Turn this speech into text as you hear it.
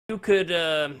You could,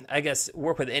 I guess,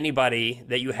 work with anybody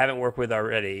that you haven't worked with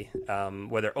already,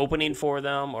 whether opening for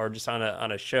them or just on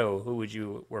a show. Who would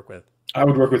you work with? I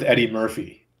would work with Eddie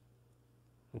Murphy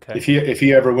Okay. if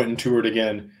he ever went and toured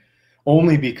again,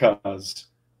 only because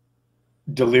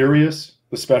Delirious,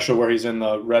 the special where he's in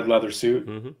the red leather suit,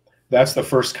 Hmm. that's the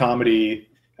first comedy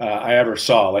I ever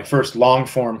saw, like first long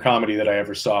form comedy that I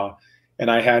ever saw. And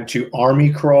I had to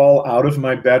army crawl out of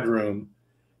my bedroom,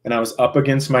 and I was up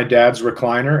against my dad's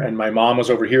recliner, and my mom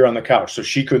was over here on the couch, so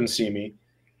she couldn't see me.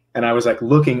 And I was like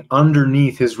looking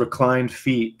underneath his reclined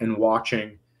feet and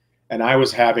watching, and I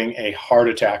was having a heart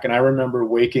attack. And I remember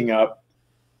waking up,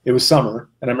 it was summer,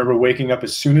 and I remember waking up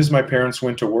as soon as my parents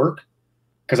went to work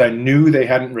because I knew they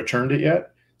hadn't returned it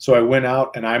yet. So I went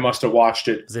out and I must have watched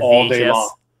it Was it all day long.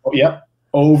 VHS? Oh, yep.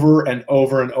 Over and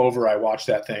over and over, I watched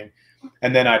that thing.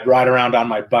 And then I'd ride around on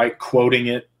my bike quoting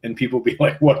it, and people be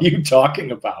like, "What are you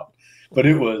talking about?" But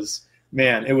it was,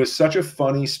 man, it was such a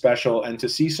funny special. And to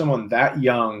see someone that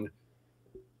young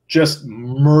just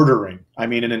murdering, I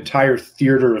mean, an entire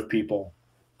theater of people,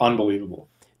 unbelievable.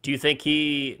 Do you think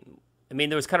he? I mean,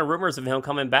 there was kind of rumors of him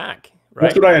coming back,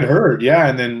 That's right? what I had heard. Yeah.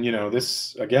 And then,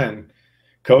 this again,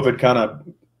 COVID kind of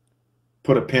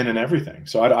put a pin in everything.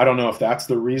 So I don't know if that's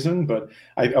the reason, but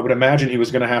I would imagine he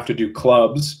was going to have to do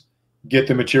clubs, get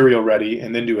the material ready,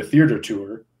 and then do a theater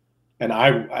tour. And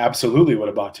I absolutely would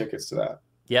have bought tickets to that.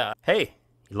 Yeah. Hey,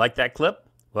 you like that clip?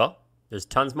 Well, there's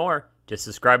tons more. Just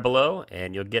subscribe below,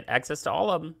 and you'll get access to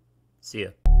all of them. See ya.